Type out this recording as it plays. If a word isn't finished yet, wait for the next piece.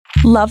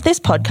Love this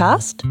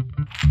podcast?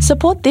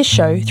 Support this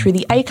show through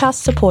the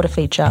Acast supporter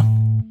feature.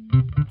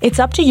 It's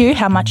up to you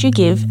how much you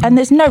give, and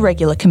there's no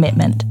regular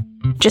commitment.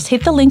 Just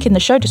hit the link in the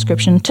show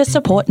description to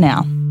support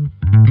now.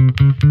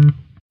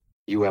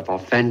 You have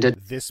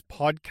offended this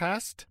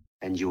podcast,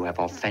 and you have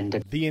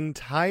offended the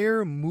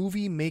entire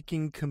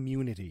movie-making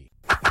community.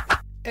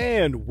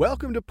 And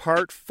welcome to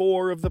part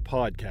 4 of the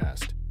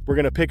podcast. We're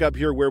going to pick up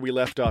here where we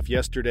left off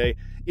yesterday.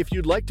 If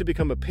you'd like to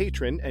become a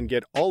patron and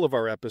get all of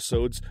our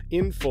episodes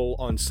in full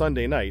on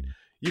Sunday night,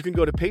 you can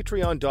go to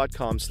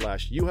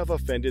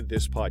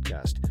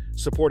patreon.com/youhaveoffendedthispodcast.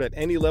 Support at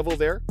any level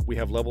there. We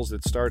have levels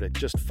that start at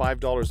just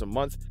 $5 a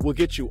month. We'll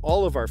get you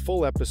all of our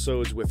full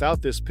episodes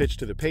without this pitch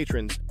to the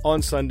patrons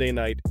on Sunday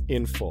night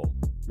in full.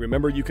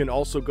 Remember, you can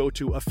also go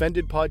to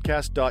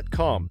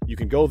offendedpodcast.com. You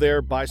can go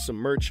there, buy some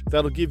merch.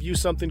 That'll give you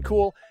something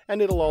cool,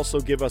 and it'll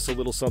also give us a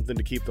little something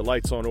to keep the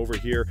lights on over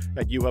here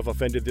at You Have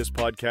Offended This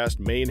Podcast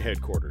main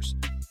headquarters.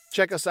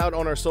 Check us out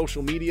on our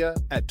social media.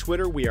 At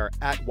Twitter, we are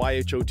at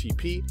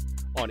YHOTP.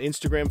 On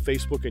Instagram,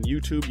 Facebook, and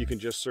YouTube, you can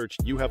just search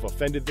You Have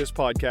Offended This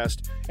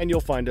Podcast, and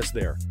you'll find us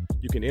there.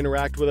 You can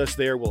interact with us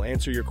there. We'll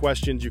answer your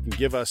questions. You can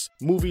give us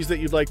movies that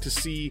you'd like to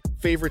see,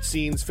 favorite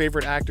scenes,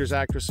 favorite actors,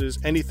 actresses,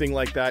 anything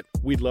like that.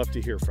 We'd love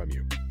to hear from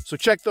you. So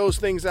check those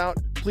things out.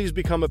 Please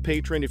become a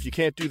patron. If you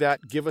can't do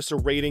that, give us a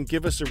rating,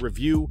 give us a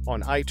review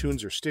on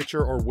iTunes or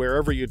Stitcher or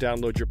wherever you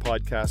download your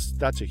podcasts.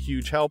 That's a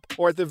huge help.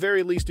 Or at the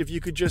very least, if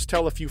you could just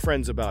tell a few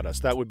friends about us,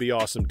 that would be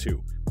awesome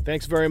too.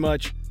 Thanks very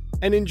much,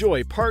 and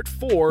enjoy part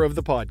 4 of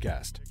the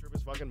podcast. Picture of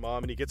his fucking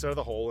mom, and he gets out of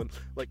the hole, and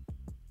like,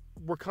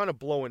 we're kind of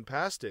blowing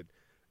past it.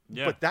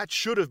 Yeah. But that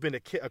should have been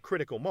a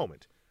critical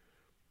moment,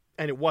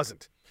 and it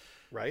wasn't,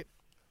 right?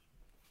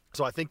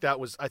 So I think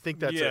that's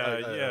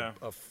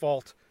a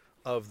fault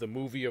of the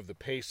movie, of the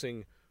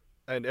pacing,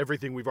 and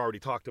everything we've already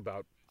talked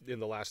about in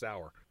the last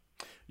hour.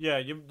 Yeah,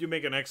 you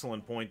make an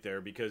excellent point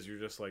there, because you're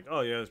just like,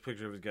 oh yeah, this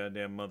picture of his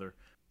goddamn mother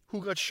who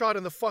got shot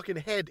in the fucking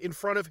head in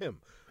front of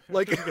him.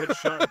 Like got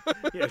shot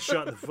in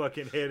the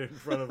fucking head in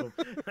front of him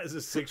as a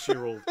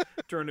 6-year-old,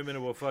 turned him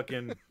into a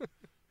fucking.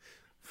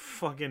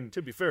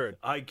 To be fair,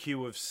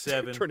 IQ of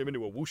 7. Turned him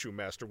into a wushu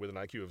master with an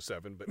IQ of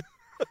 7, but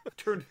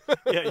turned him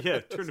into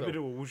a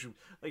wushu.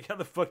 Like, how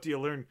the fuck do you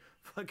learn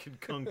fucking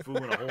kung fu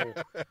in a hole?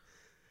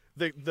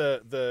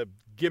 The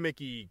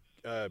gimmicky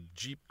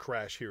Jeep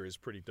crash here is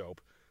pretty dope,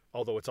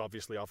 although it's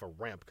obviously off a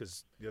ramp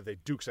because they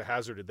Dukes of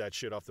Hazzarded that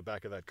shit off the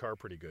back of that car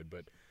pretty good.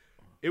 But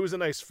it was a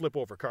nice flip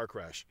over car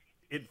crash.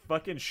 It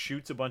fucking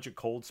shoots a bunch of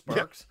cold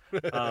sparks,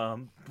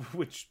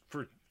 which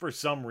for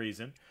some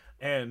reason.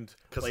 And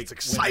because like, it's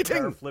exciting.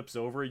 When the car flips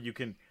over, you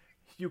can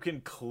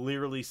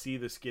clearly see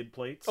the skid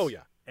plates. Oh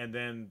yeah, and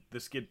then the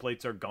skid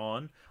plates are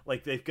gone.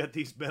 Like, they've got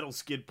these metal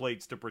skid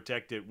plates to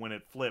protect it when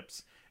it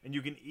flips, and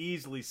you can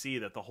easily see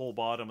that the whole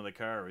bottom of the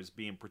car is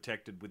being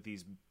protected with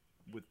these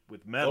with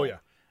metal. Oh yeah,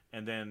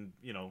 and then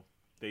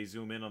they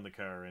zoom in on the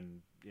car,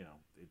 and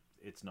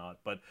it's not.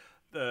 But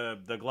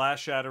the glass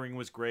shattering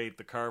was great.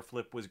 The car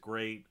flip was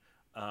great.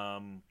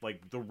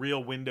 Like, the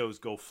real windows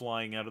go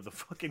flying out of the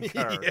fucking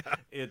car. Yeah.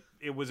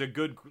 It was a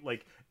good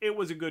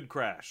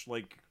crash.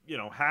 Like,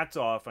 hats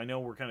off. I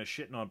know we're kind of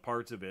shitting on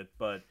parts of it,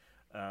 but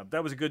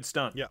that was a good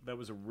stunt. Yeah, that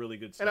was a really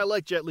good stunt. And I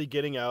like Jet Li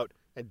getting out,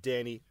 and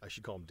Danny, I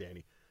should call him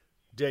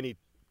Danny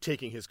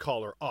taking his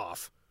collar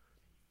off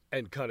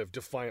and kind of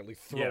defiantly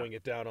throwing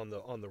it down on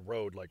the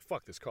road, like,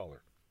 fuck this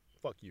collar,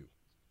 fuck you,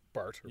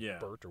 Bart or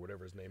Bert or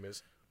whatever his name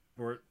is.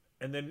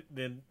 And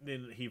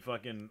then he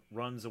fucking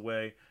runs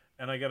away.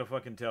 And I gotta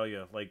fucking tell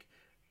you, like,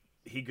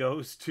 he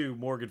goes to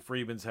Morgan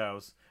Freeman's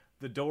house.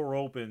 The door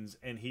opens,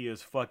 and he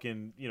is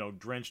fucking,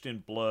 drenched in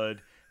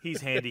blood.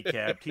 He's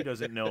handicapped. He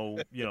doesn't know,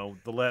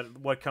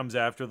 what comes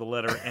after the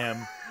letter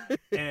M.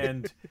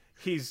 And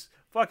he's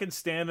fucking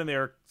standing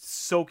there,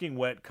 soaking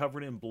wet,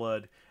 covered in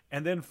blood.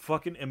 And then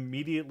fucking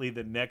immediately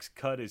the next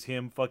cut is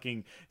him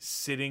fucking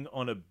sitting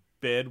on a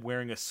bed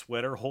wearing a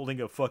sweater,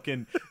 holding a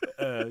fucking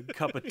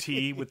cup of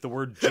tea with the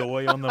word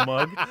joy on the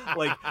mug.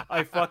 Like,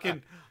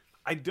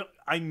 I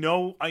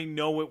know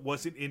it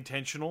wasn't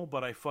intentional,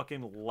 but I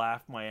fucking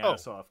laughed my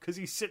ass off because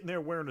he's sitting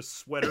there wearing a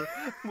sweater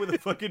with a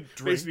fucking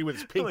drink, basically with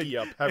his pinky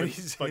up, having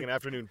his fucking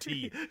afternoon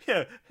tea.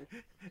 Yeah,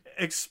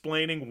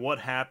 explaining what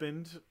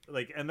happened.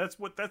 Like, and that's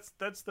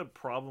the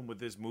problem with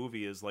this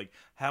movie is, like,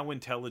 how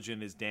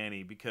intelligent is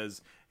Danny,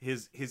 because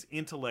his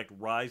intellect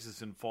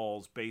rises and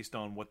falls based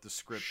on what the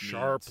script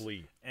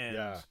sharply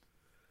needs.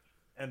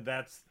 And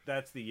that's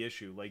the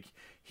issue. Like,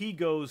 he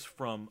goes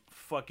from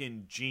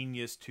fucking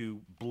genius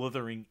to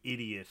blithering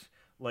idiot,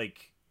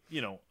 like,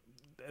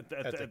 at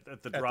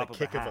the drop of a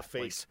hat. Kick of a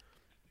face.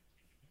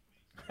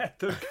 At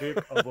the kick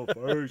of a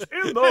face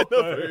in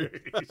the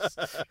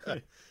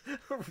face.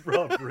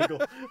 Rob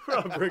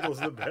Riggle's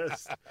the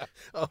best.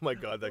 Oh my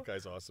god, that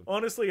guy's awesome.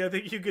 Honestly, I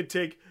think you could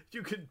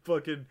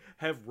fucking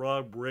have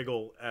Rob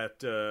Riggle at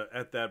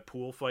that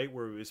pool fight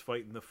where he was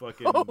fighting the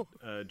fucking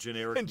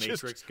generic And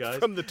just Matrix guys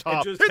from the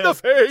top, and in the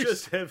face!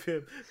 Just have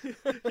him.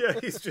 Yeah,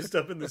 he's just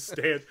up in the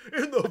stand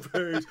in the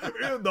face,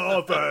 in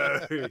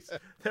the face.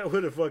 That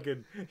would have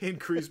fucking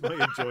increased my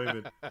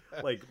enjoyment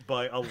like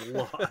by a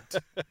lot.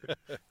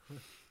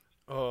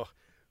 Oh,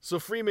 so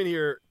Freeman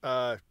here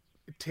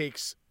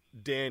takes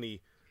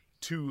Danny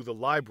to the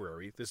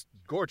library. This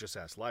gorgeous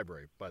ass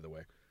library, by the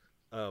way.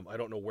 I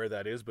don't know where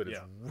that is, but it's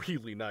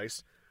really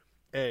nice.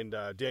 And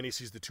Danny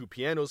sees the two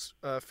pianos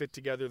fit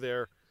together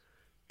there,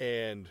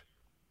 and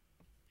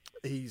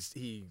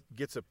he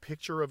gets a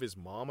picture of his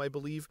mom, I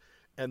believe,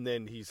 and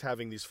then he's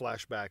having these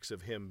flashbacks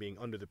of him being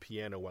under the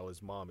piano while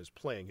his mom is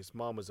playing. His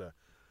mom was a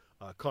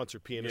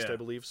concert pianist, I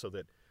believe, so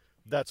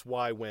that's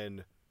why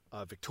when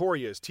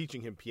Victoria is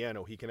teaching him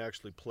piano, he can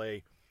actually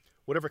play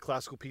whatever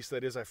classical piece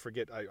that is. I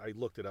forget. I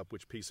looked it up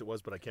which piece it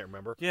was, but I can't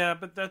remember. Yeah,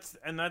 but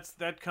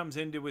that comes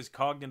into his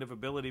cognitive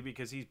ability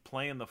because he's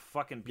playing the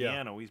fucking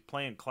piano. He's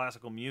playing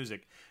classical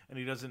music, and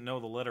he doesn't know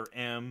the letter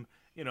M.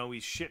 You know,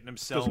 he's shitting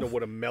himself. Doesn't know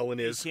what a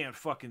melon is. He can't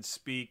fucking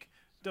speak.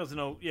 Doesn't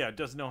know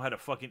how to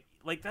fucking...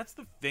 Like, that's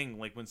the thing.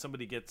 Like, when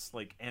somebody gets,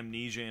 like,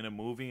 amnesia in a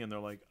movie, and they're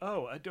like,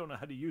 oh, I don't know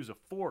how to use a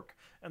fork.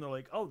 And they're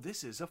like, oh,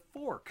 this is a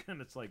fork. And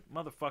it's like,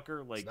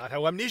 motherfucker, like... It's not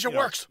how amnesia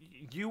works!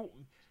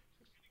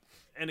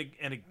 And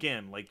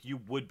again, like, you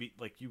would be...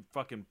 Like, you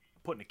fucking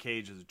put in a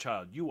cage as a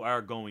child. You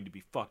are going to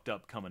be fucked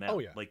up coming out. Oh,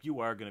 yeah. Like,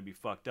 you are going to be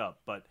fucked up.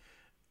 But,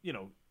 you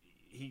know,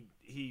 he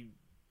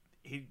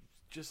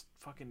just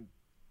fucking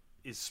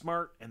is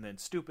smart and then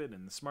stupid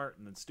and smart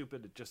and then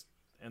stupid.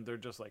 And they're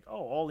just like,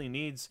 oh, all he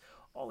needs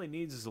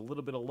is a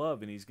little bit of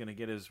love, and he's gonna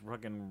get his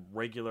fucking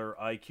regular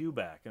IQ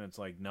back. And it's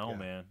like, no,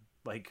 man,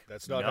 like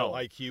that's not how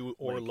IQ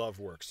or love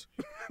works.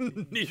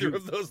 Neither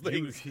of those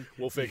things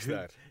will fix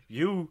that.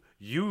 You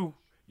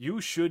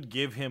should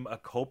give him a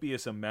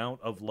copious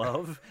amount of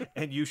love,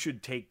 and you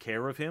should take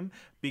care of him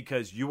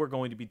because you are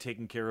going to be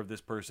taking care of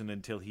this person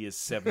until he is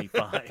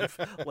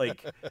 75.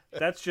 Like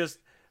that's just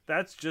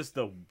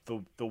the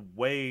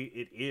way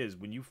it is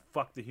when you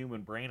fuck the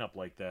human brain up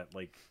like that.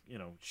 Like, you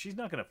know, she's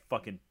not gonna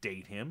fucking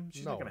date him.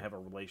 She's not gonna have a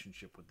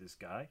relationship with this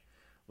guy.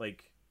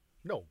 Like,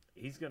 no,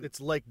 he's gonna.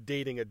 It's like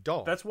dating a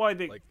dog. That's why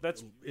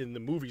that's in the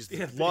movies.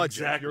 The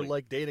logic. Exactly. You're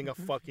like dating a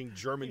fucking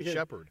German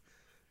Shepherd.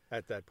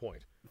 At that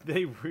point,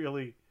 they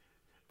really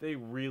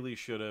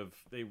should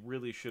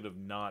have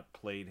not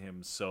played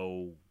him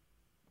so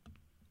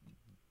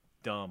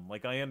dumb.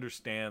 Like, I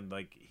understand,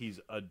 like, he's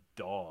a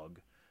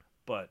dog,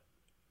 but.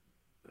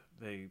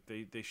 They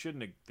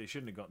shouldn't have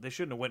gone. They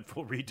shouldn't have went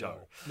full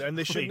retard. No. And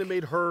they shouldn't have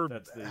made her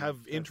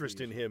have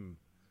interest in him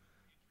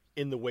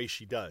in the way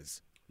she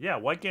does. Yeah,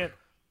 why can't?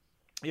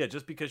 Yeah,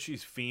 just because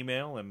she's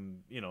female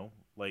and, you know,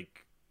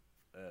 like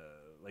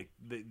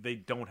they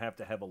don't have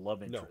to have a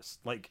love interest.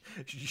 No. Like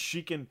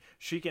she can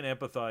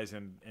empathize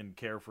and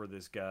care for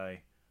this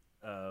guy,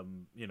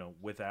 you know,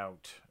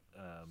 without.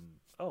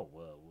 I'm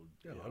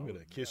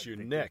gonna kiss your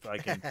neck.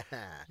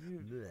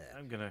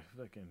 I'm gonna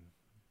fucking.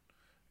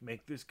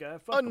 Make this guy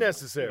fuckable.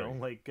 Unnecessary. You know,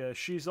 like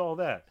she's all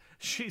that.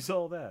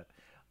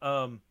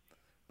 But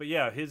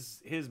yeah,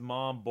 his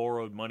mom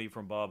borrowed money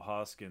from Bob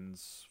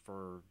Hoskins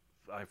for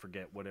I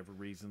forget whatever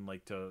reason,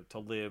 like to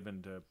live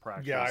and to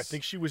practice. Yeah, I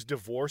think she was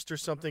divorced or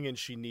something, and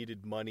she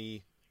needed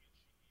money,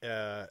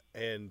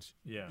 and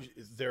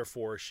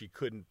therefore she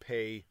couldn't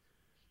pay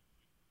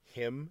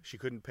him. She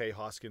couldn't pay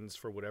Hoskins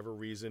for whatever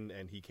reason,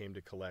 and he came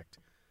to collect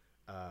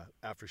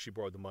after she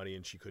borrowed the money,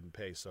 and she couldn't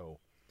pay. So.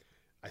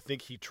 I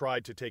think he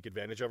tried to take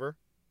advantage of her,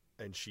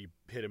 and she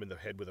hit him in the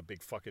head with a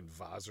big fucking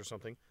vase or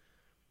something,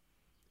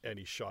 and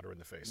he shot her in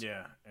the face.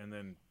 Yeah, and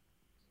then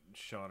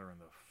shot her in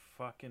the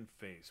fucking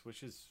face,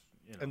 which is,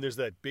 you know, and there's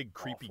that big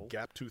creepy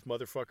gap-toothed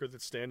motherfucker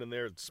that's standing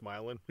there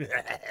smiling.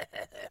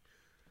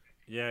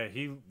 Yeah,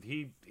 he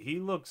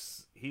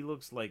looks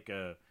like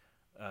a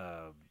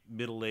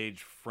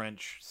middle-aged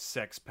French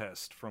sex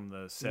pest from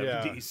the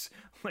 70s. Yeah.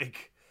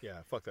 Like,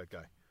 yeah, fuck that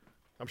guy.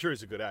 I'm sure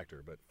he's a good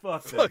actor, but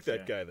fuck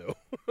that guy though.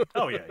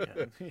 Oh yeah.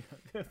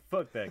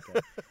 Fuck that guy.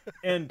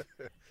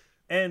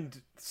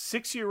 And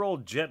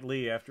 6-year-old Jet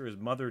Li, after his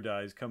mother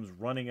dies, comes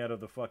running out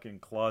of the fucking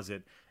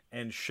closet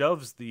and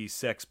shoves the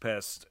sex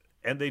pest,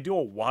 and they do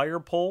a wire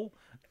pull,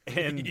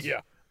 and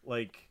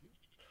like,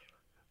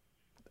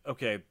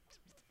 okay,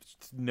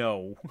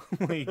 no,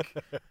 like,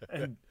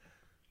 and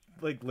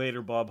like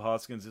later Bob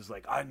Hoskins is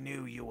like, I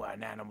knew you were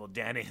an animal,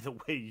 Danny, the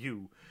way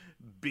you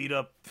beat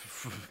up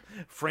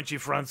Frenchie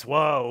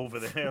Francois over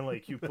there.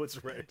 Like, you put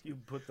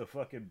the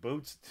fucking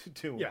boots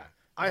to him. Yeah,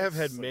 I have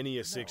had many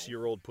a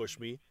 6-year-old push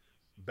me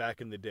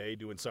back in the day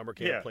doing summer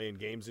camp, playing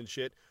games and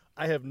shit.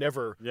 I have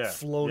never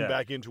flown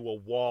back into a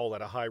wall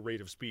at a high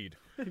rate of speed.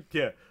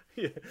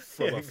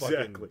 From a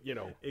fucking,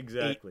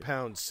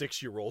 8-pound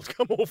 6-year-old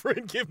come over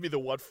and give me the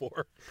what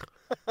for.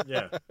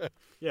 Yeah.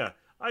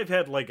 I've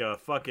had like a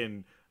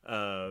fucking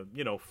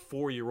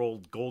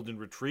 4-year-old golden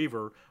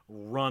retriever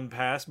run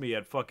past me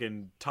at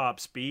fucking top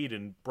speed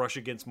and brush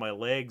against my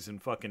legs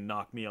and fucking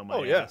knock me on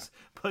my ass.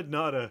 But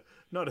not a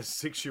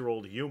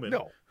 6-year-old human.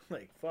 No.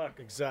 Like, fuck.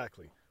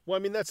 Exactly. Well, I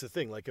mean, that's the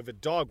thing. Like, if a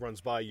dog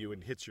runs by you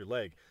and hits your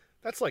leg,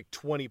 that's like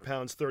 20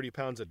 pounds, 30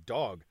 pounds of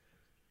dog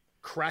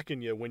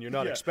cracking you when you're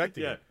not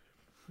expecting it.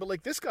 But,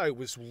 like, this guy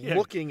was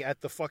looking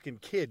at the fucking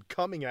kid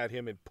coming at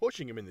him and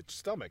pushing him in the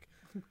stomach.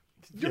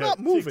 You're not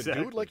moving,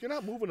 dude. Like, you're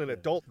not moving an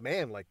adult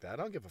man like that. I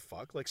don't give a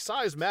fuck. Like,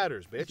 size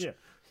matters, bitch.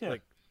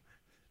 Like,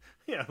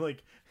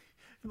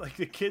 like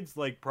the kid's,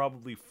 like,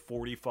 probably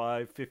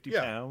 45, 50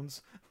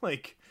 pounds.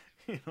 Like...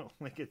 do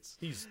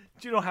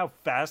you know how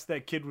fast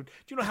that kid would, do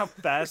you know how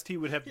fast he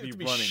would have to be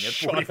running at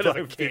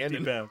 45,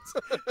 50 pounds?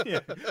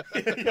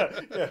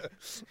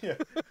 Yeah.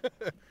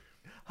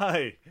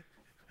 Hi,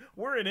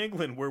 we're in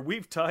England where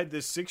we've tied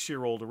this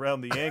 6-year-old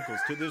around the ankles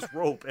to this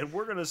rope and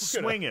we're going to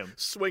swing him.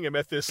 Swing him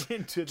at this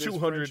into this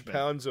 200 Frenchman.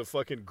 pounds of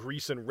fucking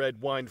grease and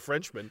red wine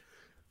Frenchman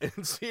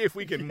and see if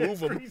we can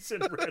move him. Grease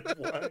and red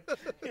wine.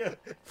 Yeah.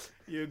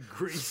 You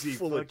greasy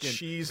full fucking of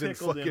cheese and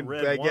pickled in fucking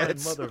red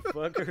baguettes. wine,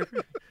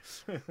 motherfucker.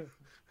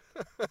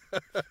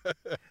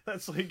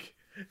 That's like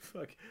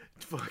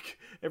fuck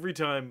every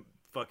time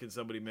fucking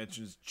somebody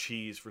mentions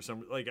cheese for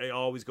some, like, I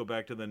always go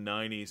back to the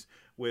 90s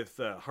with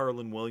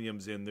Harlan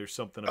Williams in There's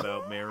Something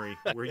About Mary,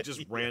 where he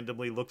just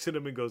randomly looks at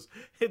him and goes,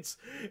 it's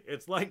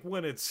like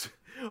when it's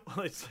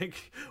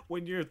like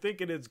when you're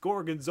thinking it's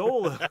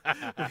Gorgonzola,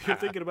 you're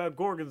thinking about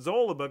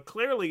Gorgonzola, but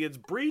clearly it's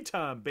brie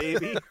time,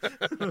 baby.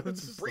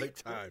 It's brie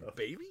time,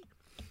 baby.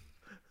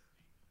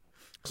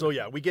 So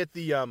yeah, we get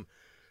the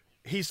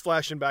he's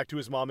flashing back to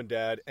his mom and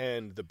dad,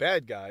 and the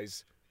bad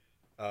guys,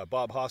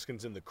 Bob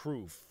Hoskins and the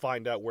crew,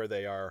 find out where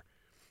they are,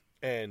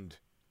 and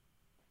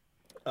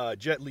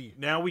Jet Li.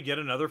 Now we get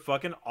another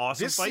fucking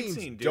awesome fight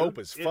scene, dude. Dope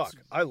as fuck.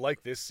 I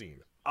like this scene.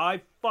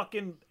 I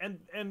fucking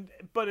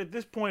but at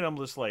this point I'm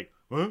just like,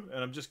 huh?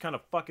 And I'm just kind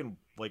of fucking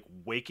like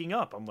waking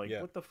up. I'm like,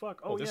 what the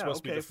fuck? Oh, this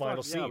must be the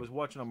final scene. Yeah, I was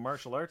watching a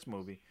martial arts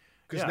movie.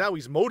 Because now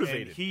he's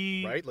motivated,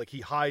 and right? Like,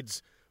 he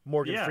hides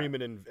Morgan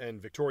Freeman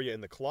and Victoria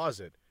in the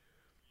closet,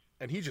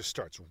 and he just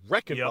starts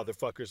wrecking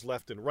motherfuckers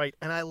left and right.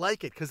 And I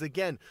like it because,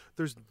 again,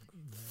 there's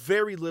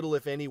very little,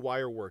 if any,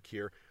 wire work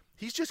here.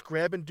 He's just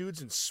grabbing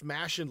dudes and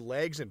smashing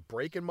legs and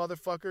breaking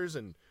motherfuckers.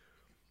 And,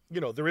 you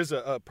know, there is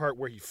a part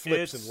where he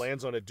flips and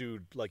lands on a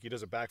dude, like he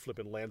does a backflip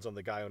and lands on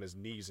the guy on his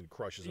knees and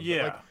crushes him.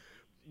 Yeah. But,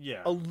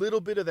 like, a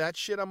little bit of that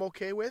shit I'm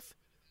okay with.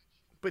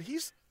 But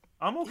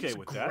I'm okay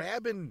with that.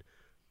 Grabbing,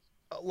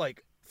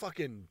 like,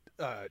 fucking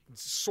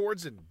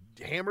swords and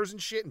hammers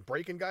and shit and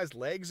breaking guys'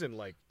 legs, and,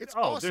 like, it's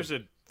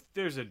awesome.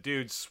 There's a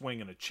dude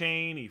swinging a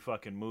chain. He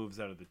fucking moves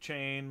out of the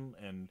chain,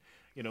 and,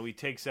 you know, he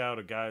takes out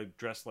a guy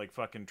dressed like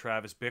fucking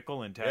Travis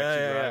Bickle in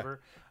Taxi Driver.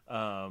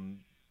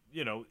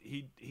 You know,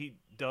 he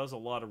does a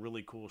lot of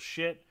really cool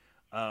shit.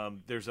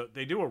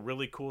 They do a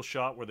really cool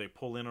shot where they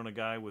pull in on a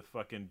guy with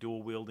fucking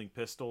dual wielding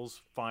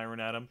pistols firing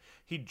at him.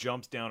 He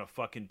jumps down a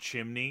fucking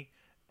chimney,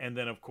 and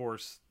then, of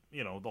course,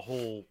 you know, the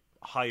whole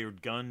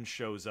hired gun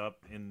shows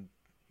up in,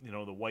 you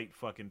know, the white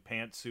fucking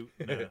pantsuit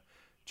and a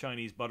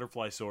Chinese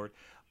butterfly sword.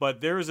 But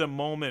there's a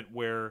moment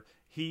where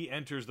he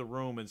enters the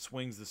room and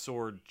swings the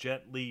sword.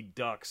 Jet Li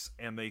ducks,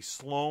 and they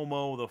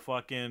slow-mo the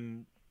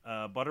fucking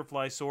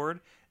butterfly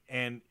sword,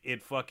 and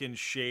it fucking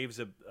shaves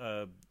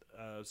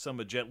some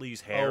of Jet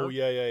Li's hair. Oh,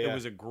 yeah. It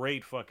was a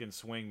great fucking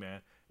swing,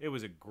 man. It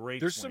was a great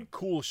There's swing. some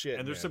cool shit,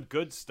 and there's man. some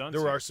good stunts.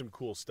 There are some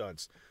cool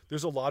stunts.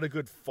 There's a lot of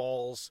good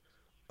falls.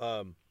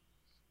 A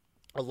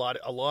lot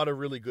of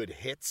really good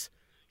hits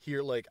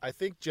here. Like, I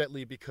think Jet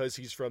Li, because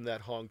he's from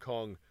that Hong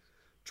Kong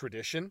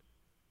tradition,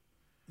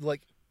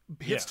 like,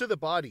 hits to the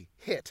body,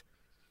 hit.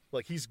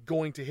 Like, he's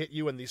going to hit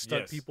you, and these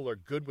stunt people are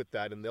good with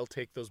that, and they'll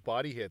take those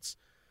body hits.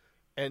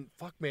 And,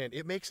 fuck, man,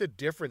 it makes a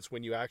difference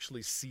when you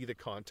actually see the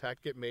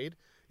contact get made.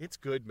 It's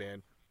good,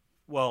 man.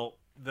 Well,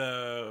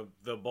 the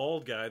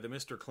bald guy, the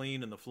Mr.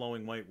 Clean in the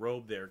flowing white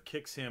robe there,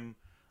 kicks him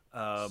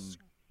out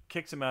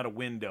a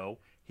window.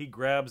 He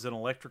grabs an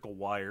electrical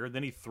wire.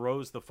 Then he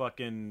throws the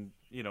fucking,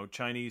 you know,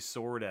 Chinese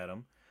sword at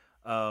him.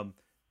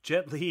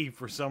 Jet Li,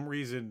 for some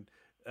reason,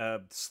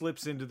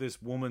 slips into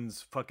this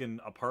woman's fucking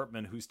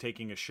apartment who's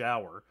taking a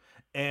shower.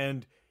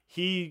 And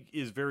he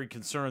is very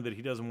concerned that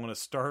he doesn't want to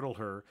startle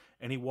her.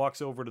 And he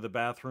walks over to the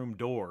bathroom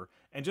door.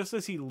 And just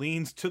as he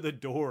leans to the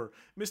door,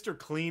 Mr.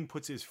 Clean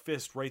puts his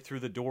fist right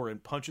through the door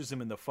and punches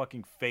him in the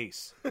fucking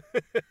face.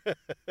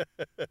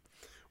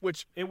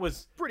 Which it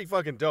was pretty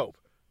fucking dope.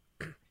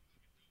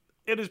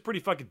 It is pretty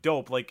fucking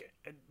dope. Like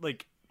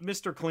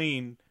Mr.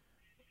 Clean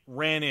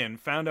ran in,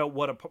 found out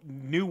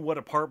knew what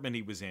apartment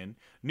he was in,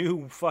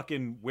 knew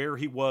fucking where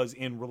he was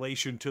in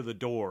relation to the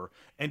door,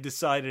 and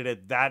decided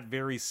at that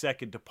very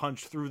second to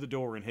punch through the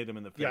door and hit him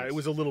in the face. Yeah, it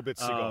was a little bit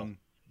Seagal.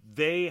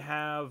 They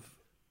have,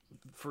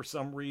 for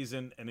some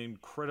reason, an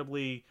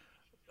incredibly...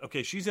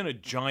 Okay, she's in a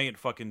giant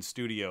fucking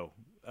studio.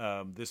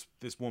 This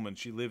woman,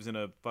 she lives in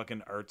a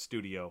fucking art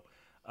studio.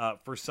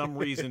 For some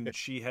reason,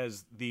 she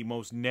has the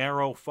most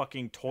narrow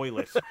fucking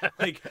toilet.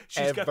 Like,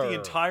 she's got the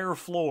entire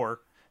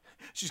floor,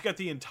 she's got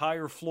the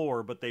entire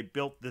floor, but they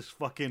built this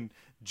fucking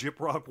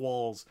gyprock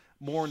walls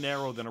more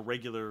narrow than a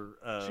regular.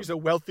 She's a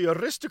wealthy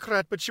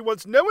aristocrat, but she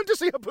wants no one to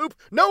see her poop.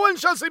 No one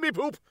shall see me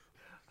poop.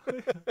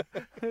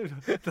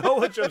 No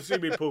one shall see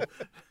me poop.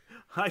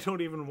 I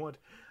don't even want.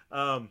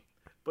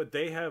 But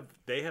they have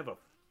a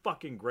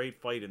fucking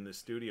great fight in this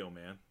studio,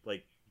 man.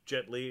 Like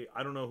Jet Li,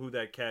 I don't know who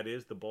that cat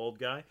is, the bald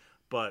guy,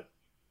 but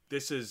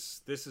this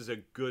is a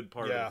good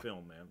part of the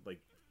film, man.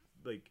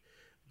 Like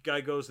guy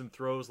goes and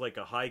throws like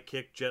a high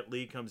kick. Jet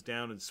Li comes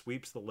down and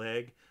sweeps the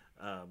leg.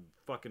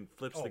 Fucking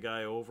flips the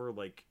guy over.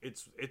 Like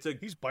it's a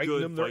he's biting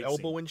good him, their fight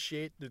elbow scene. and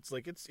shit. It's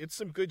like it's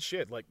some good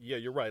shit. Like yeah,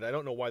 you're right. I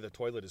don't know why the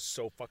toilet is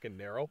so fucking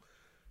narrow,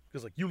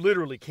 because like you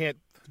literally can't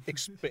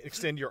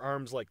extend your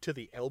arms like to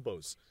the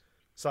elbows,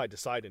 side to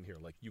side in here.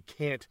 Like you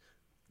can't.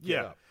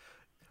 Get up.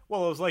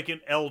 Well, it was like an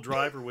L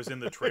Driver was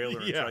in the trailer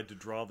and Yeah. tried to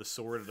draw the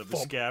sword out of the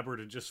scabbard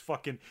and just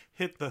fucking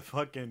hit the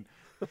fucking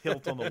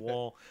hilt on the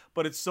wall.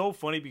 But it's so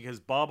funny because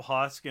Bob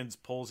Hoskins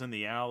pulls in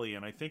the alley,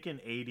 and I think in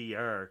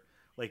ADR,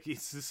 like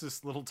it's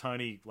this little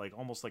tiny, like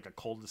almost like a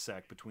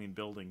cul-de-sac between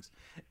buildings,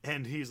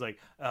 and he's like,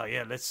 "Oh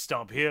yeah, let's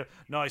stop here,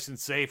 nice and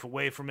safe,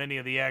 away from any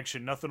of the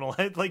action. Nothing will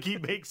like." He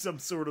makes some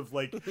sort of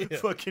like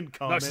fucking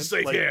comment, and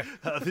safe like, here.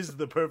 "This is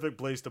the perfect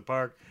place to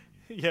park."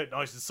 Yeah,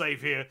 nice and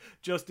safe here.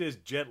 Just as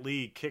Jet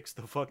Li kicks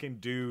the fucking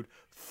dude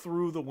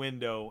through the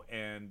window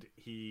and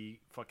he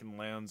fucking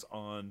lands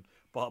on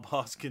Bob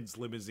Hoskins'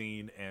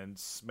 limousine and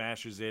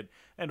smashes it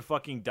and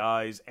fucking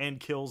dies and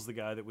kills the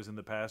guy that was in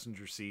the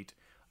passenger seat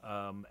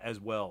as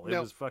well. It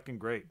Now- was fucking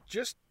great.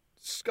 Just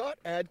Scott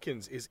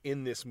Adkins is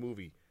in this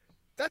movie.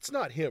 That's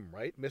not him,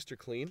 right? Mr.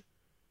 Clean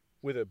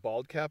with a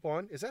bald cap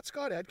on. Is that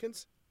Scott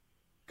Adkins?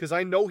 Because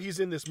I know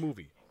he's in this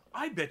movie.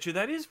 I bet you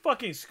that is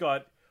fucking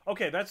Scott.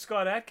 Okay, that's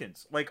Scott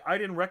Adkins. Like, I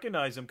didn't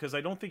recognize him because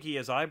I don't think he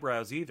has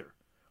eyebrows either.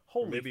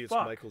 Holy Maybe it's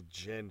fuck. Michael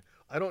Jen.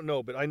 I don't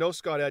know, but I know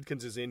Scott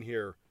Adkins is in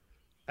here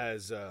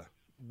as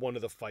one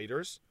of the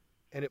fighters,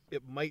 and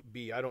it might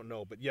be. I don't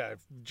know, but yeah, if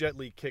Jet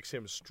Li kicks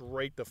him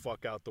straight the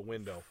fuck out the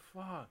window,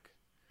 Fuck.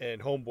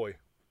 and homeboy.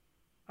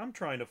 I'm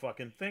trying to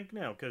fucking think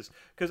now because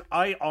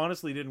I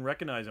honestly didn't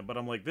recognize him, but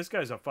I'm like, this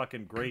guy's a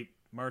fucking great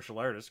martial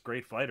artist,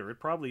 great fighter. It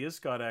probably is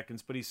Scott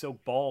Adkins, but he's so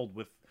bald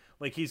with,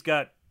 like, he's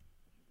got,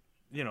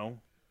 you know,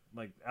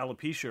 like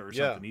alopecia or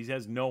something. He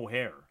has no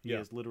hair. He Yeah.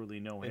 has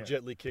literally no hair. And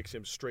Jet Li kicks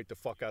him straight the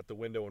fuck out the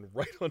window and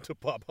right onto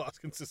Bob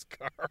Hoskins'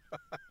 car,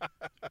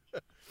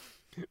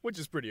 which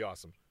is pretty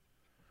awesome.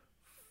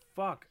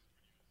 Fuck.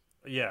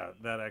 Yeah,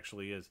 that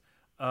actually is.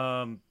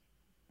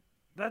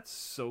 That's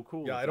so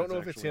cool. Yeah, I don't know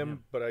if it's actually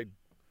him, but I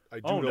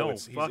do Oh, know no,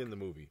 he's fuck. in the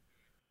movie.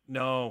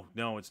 No,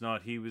 it's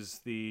not. He was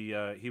the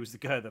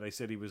guy that I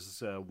said he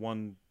was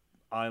one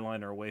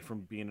eyeliner away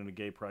from being in a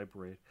gay pride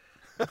parade.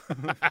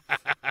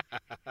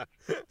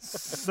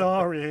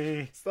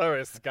 Sorry.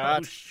 Sorry, Scott.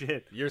 Oh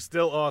shit. You're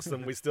still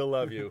awesome. We still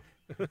love you.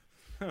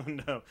 Oh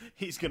no.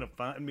 He's gonna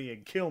find me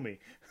and kill me.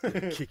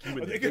 Kick you in Are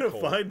the they gonna dick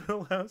hole. find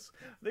Millhouse?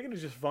 Are they gonna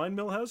just find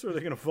Millhouse, or are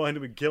they gonna find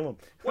him and kill him?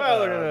 Well,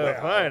 they're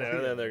gonna find it,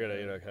 and then they're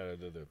gonna, kind of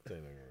do their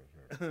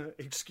thing.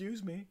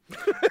 Excuse me.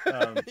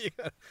 Yeah,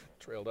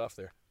 trailed off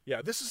there.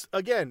 Yeah, this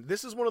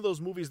is one of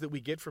those movies that we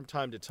get from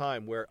time to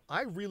time where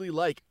I really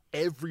like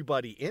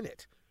everybody in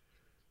it.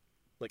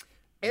 Like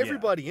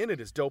everybody in it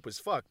is dope as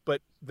fuck,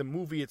 but the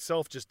movie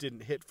itself just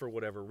didn't hit for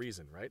whatever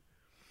reason, right?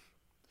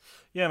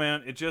 Yeah,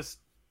 man. It just.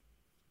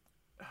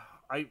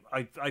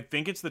 I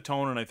think it's the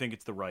tone and I think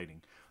it's the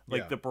writing.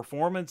 Like Yeah. the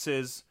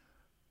performances,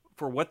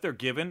 for what they're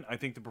given, I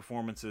think the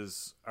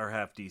performances are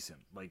half decent.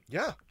 Like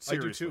Yeah,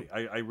 seriously,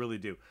 I do too. I really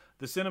do.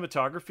 The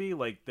cinematography,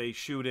 like they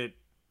shoot it,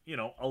 you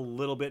know, a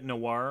little bit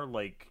noir.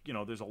 Like, you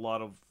know, there's a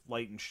lot of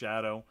light and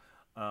shadow.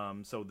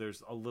 So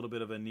there's a little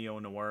bit of a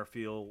neo-noir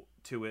feel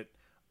to it.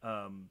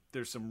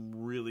 There's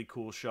some really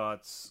cool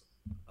shots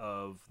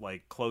of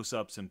like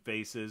close-ups and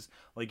faces.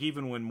 Like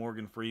even when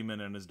Morgan Freeman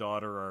and his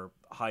daughter are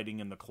hiding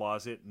in the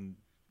closet and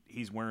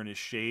he's wearing his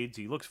shades,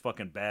 he looks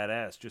fucking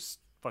badass. Just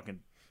fucking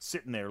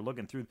sitting there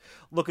looking through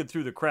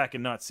the crack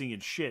and not seeing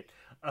shit.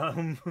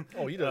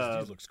 Oh, he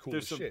does. He looks cool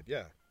there's as some- shit.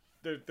 Yeah.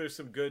 There's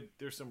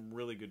some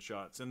really good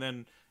shots, and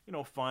then, you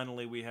know,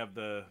 finally we have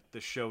the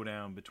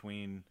showdown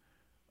between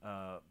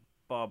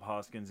Bob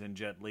Hoskins and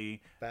Jet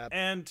Li, Bab.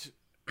 and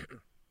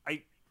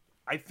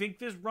I think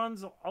this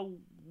runs a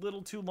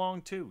little too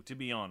long too, to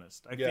be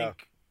honest. I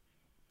think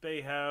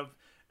they have,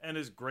 and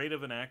as great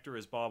of an actor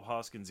as Bob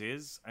Hoskins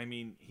is, I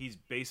mean, he's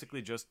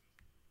basically just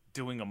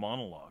doing a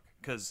monologue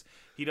because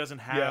he doesn't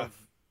have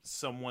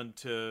someone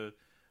to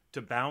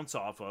bounce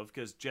off of,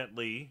 because Jet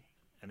Li.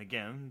 And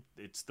again,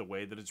 it's the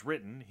way that it's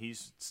written.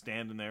 He's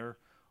standing there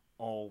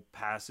all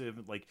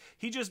passive. Like,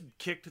 he just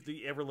kicked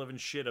the ever-living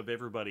shit of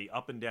everybody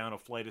up and down a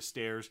flight of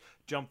stairs,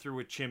 jumped through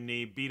a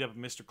chimney, beat up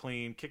Mr.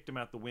 Clean, kicked him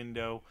out the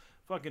window,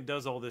 fucking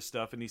does all this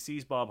stuff, and he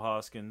sees Bob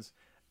Hoskins.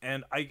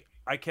 And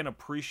I can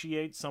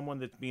appreciate someone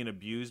that's being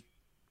abused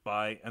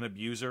by an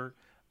abuser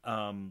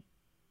all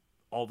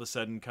of a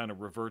sudden kind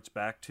of reverts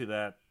back to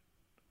that,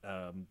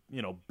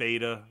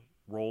 beta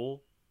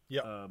role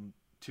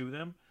to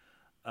them.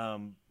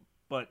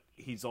 But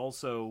he's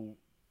also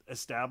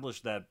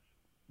established that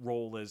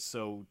role as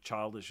so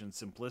childish and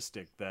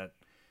simplistic that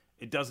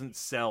it doesn't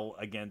sell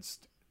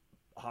against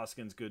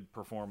Hoskins' good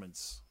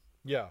performance.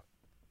 Yeah.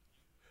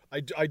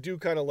 I do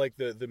kind of like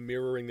the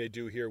mirroring they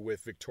do here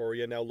with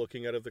Victoria now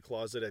looking out of the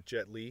closet at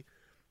Jet Li,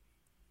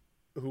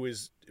 who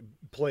is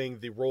playing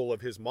the role of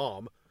his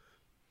mom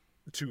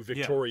to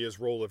Victoria's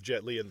role of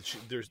Jet Li, and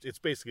it's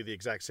basically the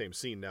exact same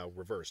scene now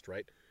reversed,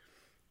 right?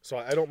 So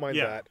I don't mind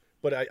that,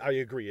 but I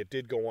agree, it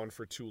did go on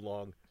for too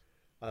long.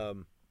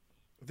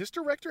 This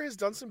director has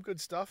done some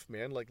good stuff,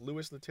 man, like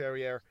Louis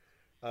Leterrier.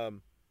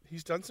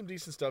 He's done some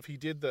decent stuff. He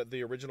did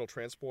the original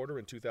Transporter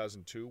in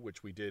 2002,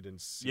 which we did in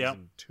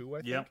season 2, I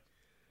think. Yep.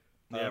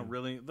 Yeah,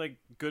 really, like,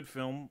 good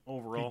film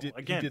overall. He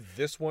did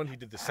this one. He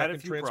did the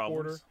second Transporter.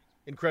 Problems.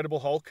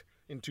 Incredible Hulk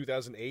in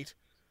 2008.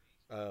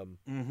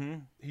 Mm-hmm.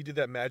 He did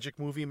that Magic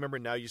movie. Remember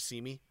Now You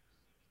See Me?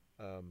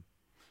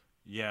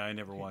 Yeah, I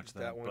never watched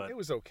that one. But it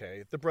was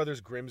okay. The Brothers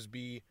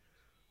Grimsby.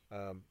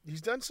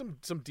 He's done some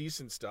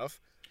decent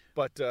stuff.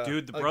 But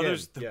dude, the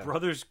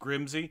Brothers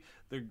Grimsby,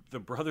 the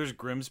Brothers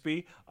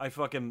Grimsby, I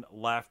fucking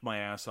laughed my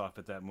ass off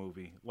at that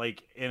movie.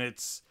 Like, and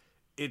it's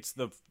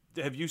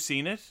have you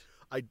seen it?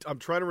 I'm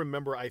trying to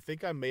remember. I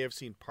think I may have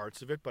seen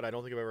parts of it, but I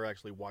don't think I've ever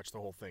actually watched the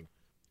whole thing.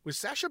 Was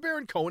Sacha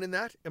Baron Cohen in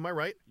that? Am I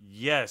right?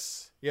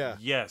 Yes. Yeah.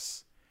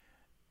 Yes.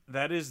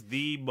 That is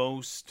the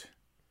most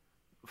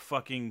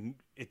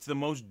it's the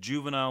most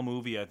juvenile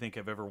movie I think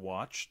I've ever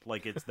watched.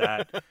 Like, it's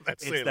that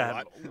it's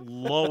that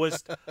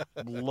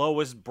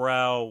lowest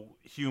brow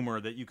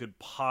humor that you could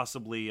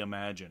possibly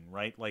imagine,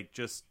 right? Like,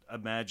 just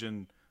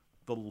imagine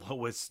the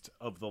lowest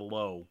of the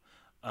low.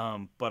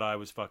 But I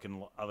was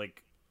fucking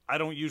like, I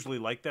don't usually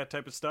like that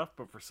type of stuff,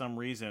 but for some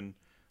reason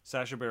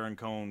Sacha Baron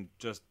Cohen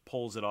just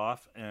pulls it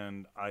off,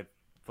 and I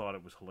thought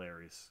it was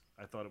hilarious.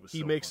 I thought it was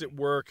He makes funny. it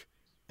work,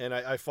 and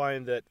I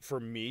find that for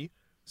me,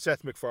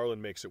 Seth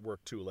MacFarlane makes it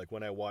work too. Like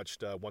when I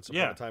watched Once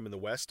Upon a Time in the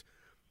West,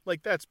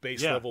 like that's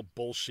base level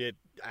bullshit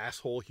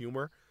asshole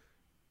humor,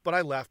 but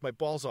I laugh my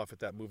balls off at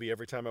that movie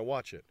every time I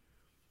watch it.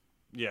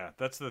 Yeah,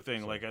 that's the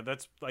thing. So, like,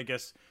 that's, I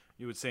guess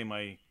you would say,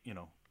 my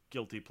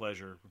guilty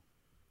pleasure.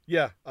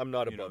 Yeah, I'm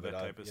not above that it.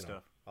 Type of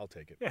stuff. I'll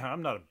take it. Yeah,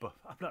 I'm not above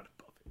it.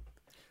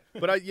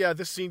 But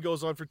this scene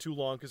goes on for too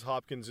long because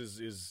Hopkins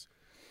is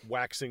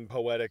waxing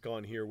poetic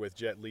on here with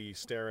Jet Li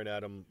staring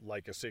at him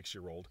like a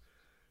 6-year-old.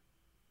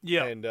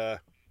 Yeah, and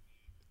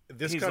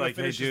this he's kind like, of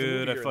finishes "Hey,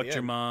 dude, the I movie fucked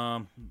your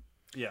mom."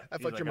 Yeah, I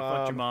fucked your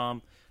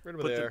mom. Right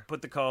over there.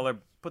 Put the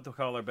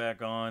collar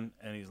back on,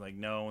 and he's like,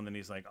 "No," and then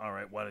he's like, "All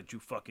right, why don't you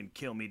fucking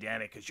kill me,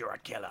 Danny? Because you're a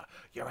killer.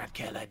 You're a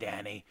killer,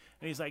 Danny."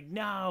 And he's like,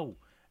 "No,"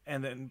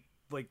 and then,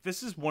 like,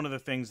 this is one of the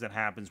things that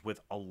happens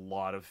with a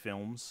lot of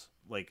films,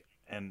 like,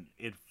 and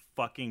it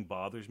fucking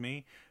bothers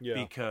me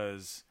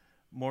because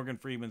Morgan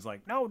Freeman's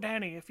like, "No,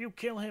 Danny, if you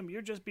kill him,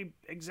 you'll just be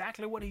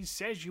exactly what he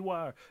says you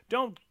are.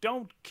 Don't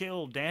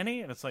kill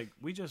Danny." And it's like,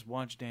 we just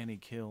watched Danny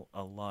kill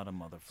a lot of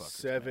motherfuckers.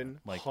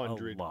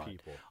 700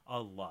 people. A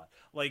lot.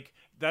 Like,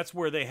 that's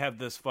where they have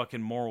this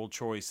fucking moral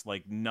choice.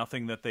 Like,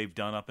 nothing that they've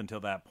done up until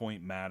that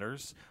point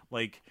matters.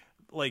 Like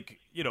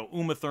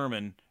Uma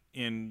Thurman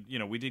in,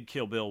 we did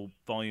Kill Bill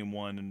Volume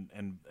 1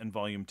 and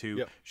Volume 2.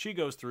 Yep. She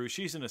goes through,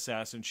 she's an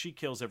assassin, she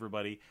kills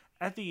everybody.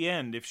 At the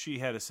end, if she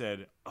had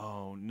said,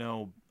 "Oh,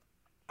 no,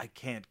 I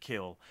can't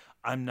kill.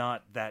 I'm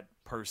not that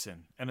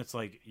person." And it's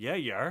like, yeah,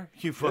 you are.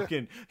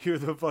 You're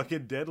the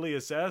fucking deadly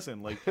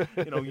assassin. Like,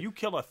 you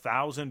kill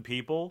 1,000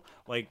 people.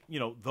 Like,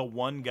 the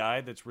one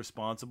guy that's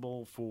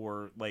responsible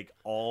for, like,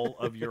 all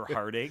of your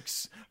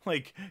heartaches.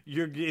 Like,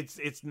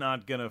 it's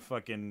not gonna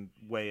fucking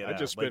weigh it out. I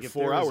just spent like,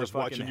 4 hours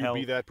watching you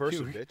be that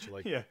person, bitch.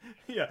 Like,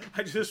 yeah.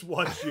 I just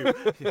watched you.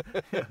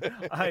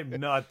 I'm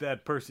not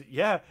that person.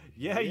 Yeah,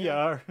 you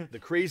are. The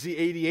crazy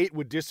 88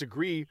 would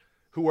disagree,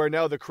 who are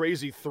now the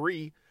crazy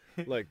 3.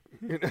 Like,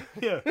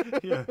 yeah.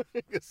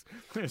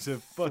 There's a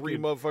fucking 3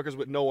 motherfuckers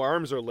with no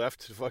arms are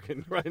left to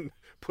fucking try and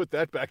put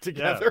that back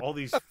together. Yeah, all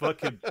these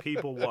fucking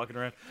people walking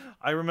around.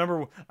 I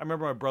remember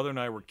my brother and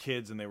I were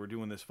kids, and they were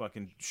doing this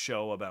fucking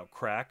show about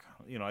crack.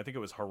 I think it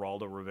was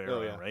Geraldo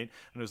Rivera, right?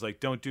 And it was like,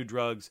 "Don't do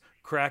drugs.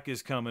 Crack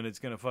is coming. It's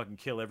gonna fucking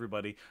kill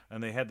everybody."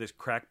 And they had this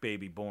crack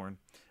baby born,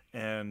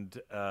 and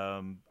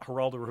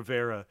Geraldo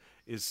Rivera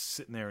is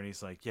sitting there, and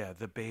he's like, "Yeah,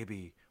 the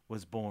baby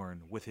was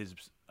born with his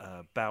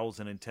bowels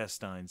and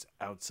intestines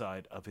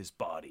outside of his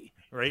body,"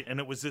 right? And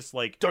it was this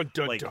like, dun,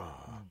 dun, like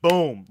dun.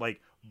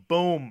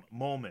 boom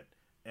moment.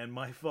 And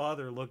my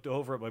father looked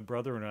over at my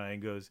brother and I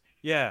and goes,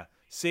 "Yeah,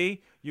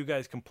 see, you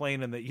guys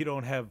complaining that you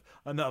don't have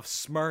enough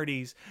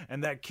Smarties,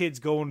 and that kid's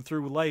going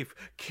through life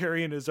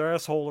carrying his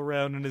asshole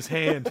around in his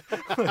hand."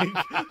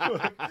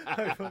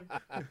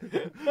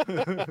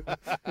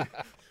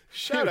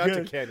 Shout out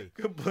to Kenny.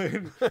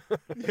 Complain.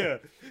 Yeah.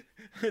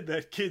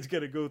 That kid's got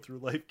to go through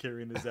life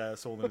carrying his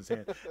asshole in his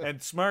hand. And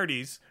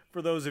Smarties,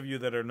 for those of you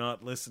that are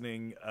not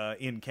listening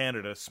in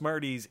Canada,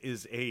 Smarties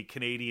is a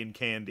Canadian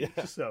candy.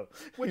 Yeah. So,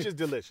 which is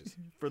delicious.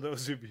 For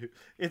those of you,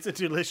 it's a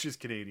delicious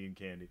Canadian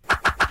candy.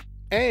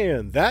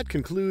 And that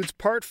concludes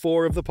part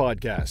 4 of the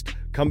podcast.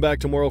 Come back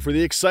tomorrow for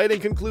the exciting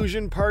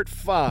conclusion, part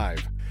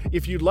 5.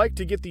 If you'd like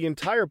to get the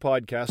entire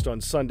podcast on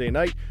Sunday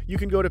night, you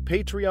can go to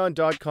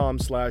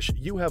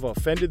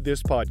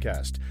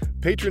patreon.com/youhaveoffendedthispodcast.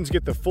 Patrons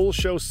get the full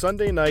show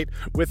Sunday night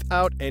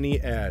without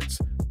any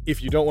ads.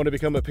 If you don't want to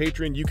become a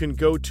patron, you can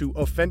go to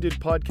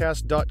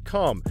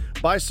offendedpodcast.com.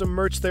 Buy some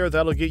merch there.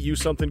 That'll get you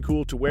something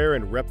cool to wear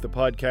and rep the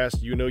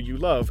podcast you know you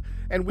love.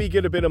 And we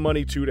get a bit of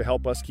money too to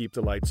help us keep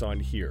the lights on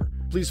here.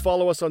 Please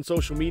follow us on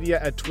social media.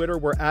 At Twitter,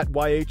 we're at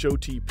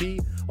YHOTP.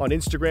 On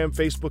Instagram,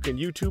 Facebook, and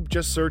YouTube,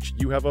 just search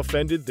You Have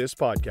Offended This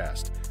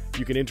Podcast.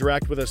 You can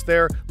interact with us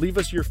there. Leave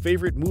us your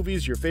favorite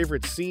movies, your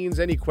favorite scenes,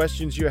 any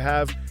questions you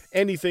have,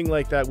 anything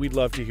like that. We'd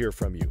love to hear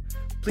from you.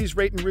 Please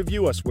rate and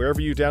review us wherever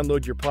you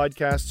download your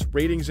podcasts.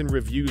 Ratings and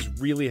reviews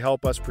really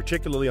help us,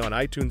 particularly on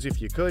iTunes if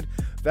you could.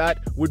 That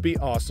would be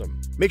awesome.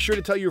 Make sure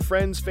to tell your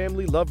friends,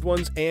 family, loved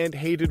ones, and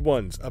hated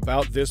ones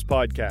about this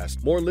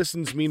podcast. More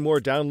listens mean more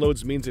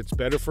downloads, means it's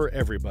better for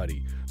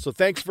everybody. So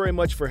thanks very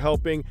much for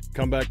helping.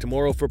 Come back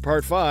tomorrow for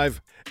part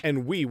 5,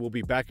 and we will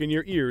be back in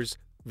your ears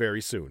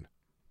very soon.